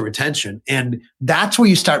correlate to retention? And that's where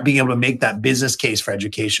you start being able to make that business case for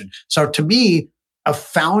education. So to me, a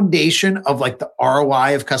foundation of like the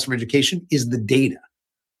ROI of customer education is the data.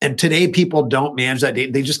 And today people don't manage that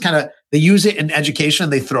data. They just they use it in education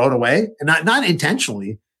and they throw it away, and not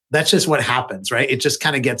intentionally. That's just what happens, right? It just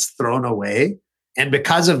kind of gets thrown away. And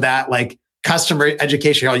because of that, like customer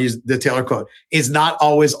education, I'll use the Taylor quote, is not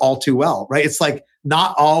always all too well, right? It's like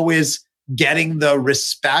not always getting the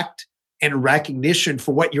respect and recognition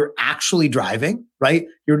for what you're actually driving, right?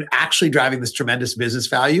 You're actually driving this tremendous business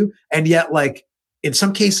value. And yet, like in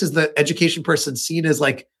some cases, the education person's seen as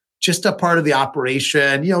like just a part of the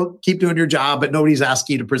operation, keep doing your job, but nobody's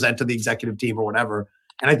asking you to present to the executive team or whatever.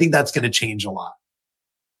 And I think that's going to change a lot.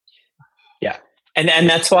 Yeah. And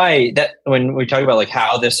that's why that when we talk about like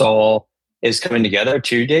how this all is coming together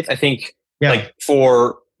too, Dave, I think like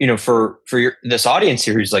for this audience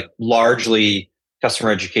here, who's like largely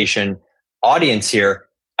customer education audience here,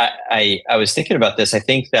 I was thinking about this. I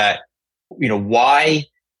think that, why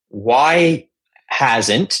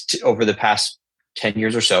hasn't over the past 10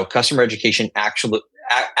 years or so, customer education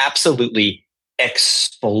absolutely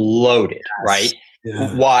exploded, right?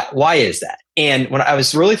 Yeah. Why is that? And when I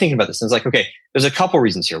was really thinking about this, I was like, okay, there's a couple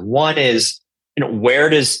reasons here. One is, where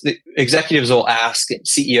does the executives will ask,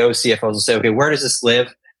 CEOs, CFOs will say, okay, where does this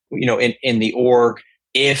live? In the org,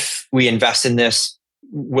 if we invest in this,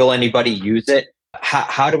 will anybody use it?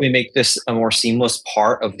 How do we make this a more seamless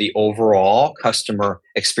part of the overall customer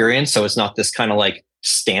experience? So it's not this kind of like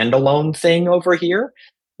standalone thing over here.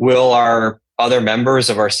 Will our other members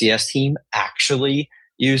of our CS team actually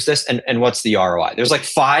use this? And what's the ROI? There's like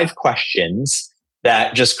 5 questions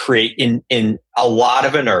that just create in a lot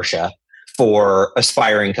of inertia for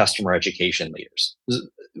aspiring customer education leaders,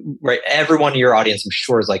 right? Everyone in your audience, I'm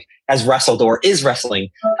sure, has wrestled or is wrestling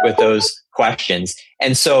with those questions.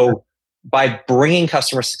 And so by bringing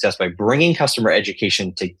customer success, by bringing customer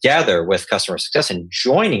education together with customer success and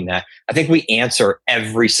joining that, I think we answer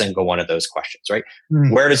every single one of those questions, right?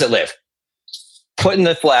 Mm. Where does it live? Putting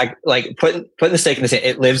the flag, like putting the stake in the sand,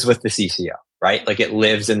 it lives with the CCO, right? Like it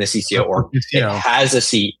lives in the CCO org. It has a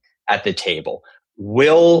seat at the table.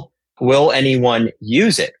 Will anyone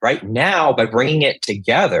use it? Right now, by bringing it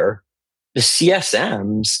together, the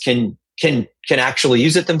CSMs can actually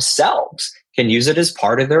use it themselves, can use it as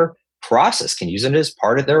part of their process, can use it as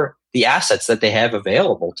part of the assets that they have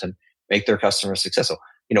available to make their customers successful.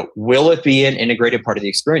 Will it be an integrated part of the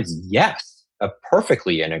experience? Yes, a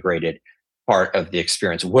perfectly integrated part of the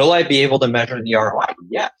experience. Will I be able to measure the ROI?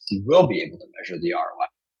 Yes, you will be able to measure the ROI.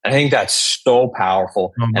 And I think that's so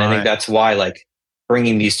powerful. And I think that's why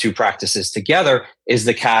bringing these two practices together is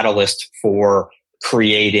the catalyst for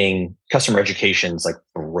creating customer education's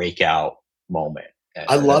breakout moment. And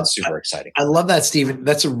I love that's super exciting. I love that, Stephen.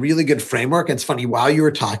 That's a really good framework. It's funny, while you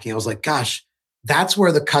were talking, I was like, gosh, that's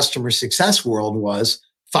where the customer success world was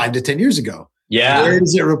 5 to 10 years ago. Yeah. Where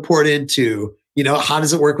does it report into? How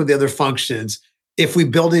does it work with the other functions? If we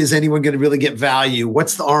build it, is anyone going to really get value?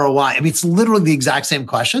 What's the ROI? I mean, it's literally the exact same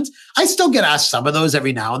questions. I still get asked some of those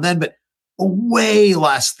every now and then, but way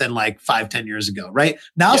less than 5, 10 years ago, right?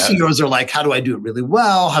 Now CEOs are like, how do I do it really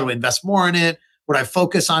well? How do I invest more in it? What I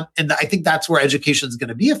focus on? And I think that's where education is going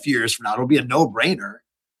to be a few years from now. It'll be a no-brainer.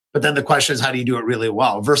 But then the question is, how do you do it really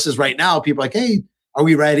well? Versus right now, people are like, hey, Are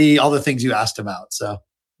we ready? All the things you asked about. So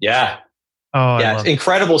yeah. Oh, Yeah.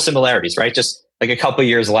 Incredible similarities, right? Just like a couple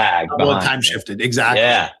years lag. Well, time shifted. Exactly.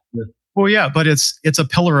 Yeah. Well, yeah, but it's a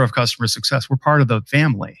pillar of customer success. We're part of the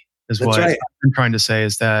family, is That's what right. I'm trying to say.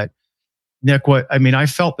 Is that, Nick? I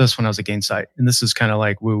felt this when I was at Gainsight, and this is kind of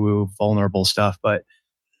like woo-woo, vulnerable stuff. But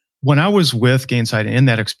when I was with Gainsight in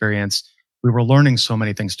that experience, we were learning so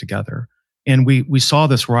many things together, and we saw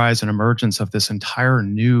this rise and emergence of this entire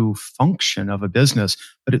new function of a business.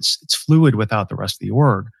 But it's fluid without the rest of the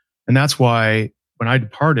org, and that's why when I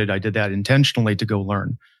departed, I did that intentionally to go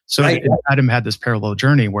learn. So Right. Adam had this parallel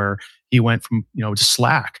journey where he went from, to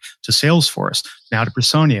Slack, to Salesforce, now to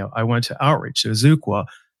Personio. I went to Outreach, to Azuqua,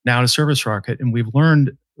 now to Service Rocket. And we've learned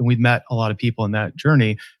and we've met a lot of people in that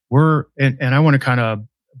journey. And I want to kind of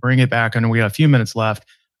bring it back. I know we got a few minutes left,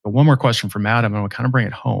 but one more question from Adam, and I want to kind of bring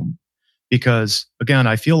it home. Because again,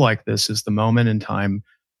 I feel like this is the moment in time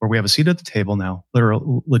where we have a seat at the table now,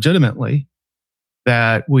 literally, legitimately,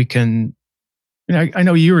 that we can. I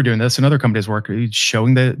know you were doing this and other companies work,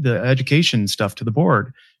 showing the education stuff to the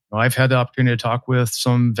board. I've had the opportunity to talk with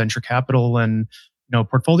some venture capital and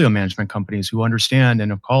portfolio management companies who understand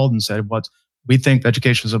and have called and said, we think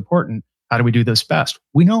education is important. How do we do this best?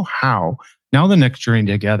 We know how. Now the next journey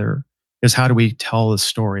together is, how do we tell the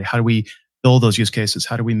story? How do we build those use cases?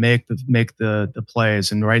 How do we make the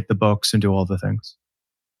plays and write the books and do all the things?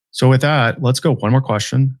 So with that, let's go one more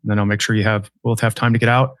question. And then I'll make sure you both have time to get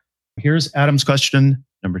out. Here's Adam's question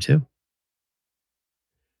number 2.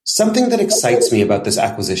 Something that excites me about this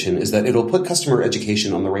acquisition is that it'll put customer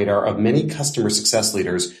education on the radar of many customer success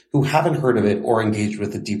leaders who haven't heard of it or engaged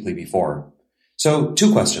with it deeply before. So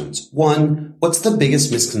 2 questions. 1, what's the biggest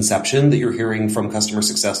misconception that you're hearing from customer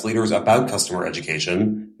success leaders about customer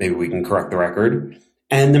education? Maybe we can correct the record.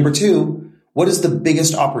 And number 2, what is the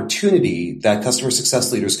biggest opportunity that customer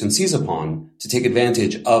success leaders can seize upon to take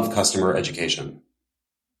advantage of customer education?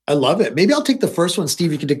 I love it. Maybe I'll take the first one.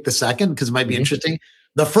 Steve, you can take the second because it might be interesting.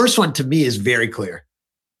 The first one to me is very clear.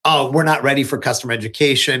 Oh, we're not ready for customer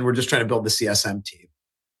education. We're just trying to build the CSM team.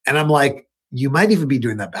 And I'm like, you might even be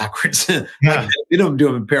doing that backwards. Yeah. We don't do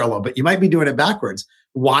them in parallel, but you might be doing it backwards.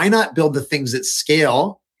 Why not build the things that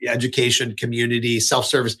scale, education, community,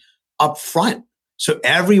 self-service up front? So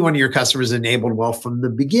every one of your customers is enabled well from the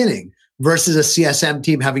beginning versus a CSM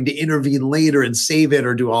team having to intervene later and save it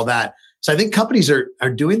or do all that. So I think companies are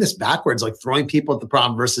doing this backwards, like throwing people at the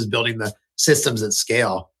problem versus building the systems at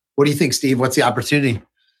scale. What do you think, Steve? What's the opportunity?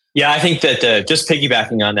 Yeah, I think that just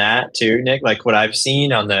piggybacking on that too, Nick, like what I've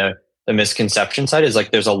seen on the misconception side is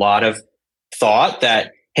like there's a lot of thought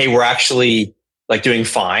that, hey, we're actually like doing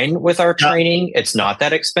fine with our training. It's not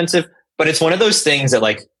that expensive, but it's one of those things that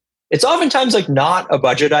like, it's oftentimes like not a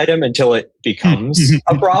budget item until it becomes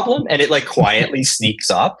a problem and it like quietly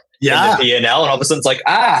sneaks up in the P&L and all of a sudden it's like,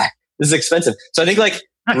 this is expensive. So I think like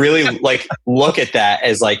really like look at that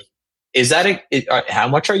as like, is that how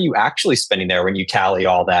much are you actually spending there when you tally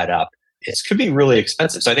all that up? It could be really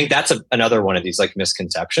expensive. So I think that's another one of these like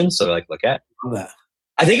misconceptions. So like look at that.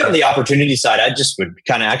 I think on the opportunity side, I just would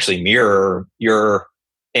kind of actually mirror your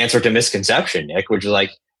answer to misconception, Nick, which is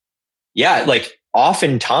like, yeah, like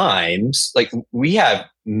oftentimes like we have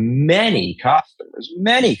many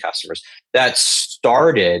customers that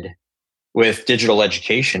started with digital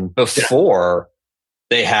education before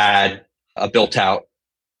they had a built out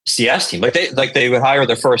CS team. Like they would hire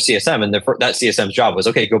their first CSM and that CSM's job was,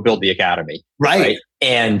 okay, go build the academy. Right.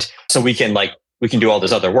 And so we can do all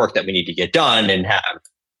this other work that we need to get done and have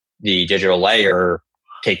the digital layer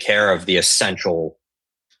take care of the essential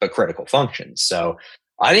but critical functions. So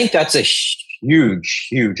I think that's a huge,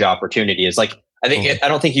 huge opportunity. Is like, I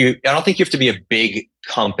don't think you have to be a big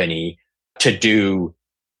company to do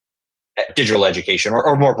digital education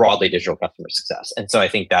or more broadly digital customer success. And so I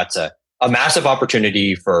think that's a massive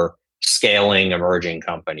opportunity for scaling emerging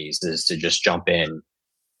companies is to just jump in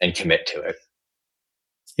and commit to it.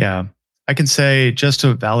 Yeah. I can say, just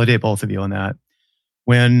to validate both of you on that,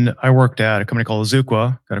 when I worked at a company called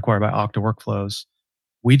Azuqua, got acquired by Okta Workflows,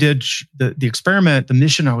 we did the experiment, the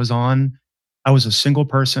mission I was on. I was a single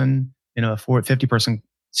person in a 50-person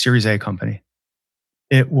Series A company.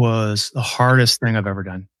 It was the hardest thing I've ever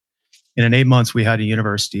done. And in 8 months, we had a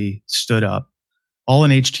university stood up, all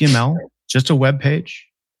in HTML, just a web page.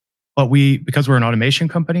 But because we're an automation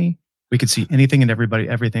company, we could see anything and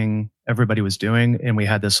everything everybody was doing. And we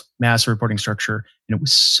had this massive reporting structure, and it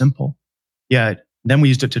was simple. Yet then we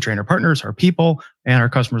used it to train our partners, our people, and our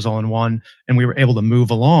customers all in one. And we were able to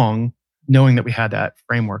move along knowing that we had that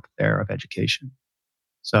framework there of education.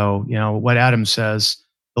 So, what Adam says,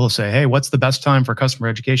 they'll say, hey, what's the best time for customer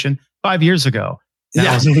education? 5 years ago.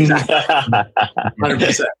 Yeah.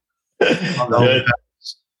 100%.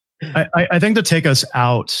 I think to take us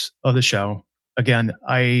out of the show, again,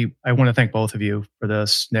 I want to thank both of you for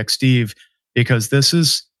this, Nick, Steve, because this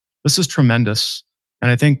is tremendous. And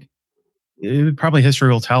I think probably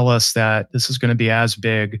history will tell us that this is going to be as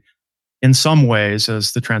big in some ways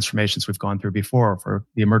as the transformations we've gone through before for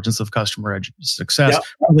the emergence of customer success. Yep.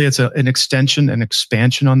 Probably it's an extension, an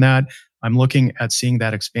expansion on that. I'm looking at seeing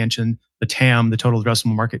that expansion, the TAM, the total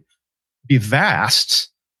addressable market, be vast.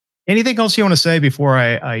 Anything else you want to say before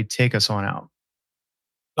I take us on out?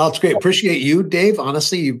 No, it's great. Appreciate you, Dave.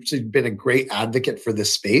 Honestly, you've been a great advocate for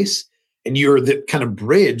this space, and you're the kind of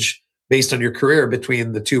bridge based on your career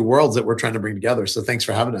between the two worlds that we're trying to bring together. So thanks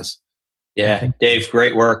for having us. Yeah, Dave,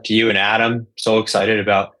 great work to you and Adam. So excited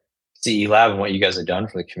about CE Lab and what you guys have done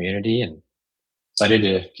for the community, and excited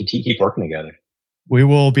to keep working together. We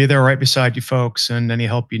will be there right beside you folks, and any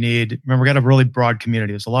help you need. Remember, we got a really broad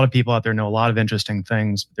community. There's a lot of people out there who know a lot of interesting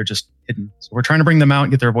things, but they're just hidden. So we're trying to bring them out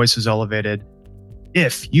and get their voices elevated.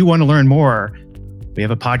 If you want to learn more, we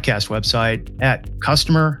have a podcast website at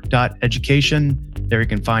customer.education. There you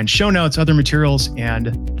can find show notes, other materials,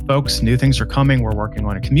 and folks, new things are coming. We're working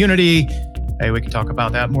on a community. Hey, we can talk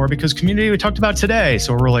about that more because community we talked about today.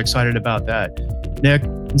 So we're really excited about that. Nick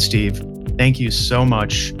and Steve, thank you so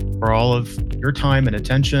much for all of your time and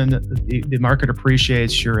attention. The market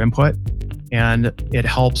appreciates your input, and it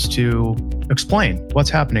helps to explain what's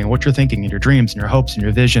happening, what you're thinking, and your dreams and your hopes and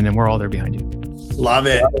your vision, and we're all there behind you. Love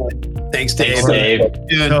it. Thanks, Dave.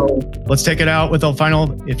 So let's take it out with a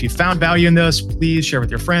final. If you found value in this, please share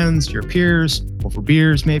with your friends, your peers, go for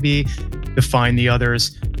beers maybe, to find the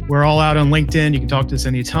others. We're all out on LinkedIn. You can talk to us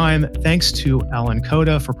anytime. Thanks to Alan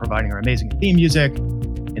Coda for providing our amazing theme music.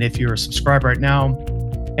 And if you're a subscriber right now,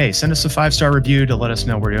 hey, send us a 5-star review to let us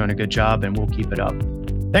know we're doing a good job, and we'll keep it up.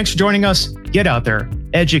 Thanks for joining us. Get out there,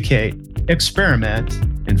 educate, experiment,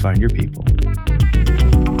 and find your people.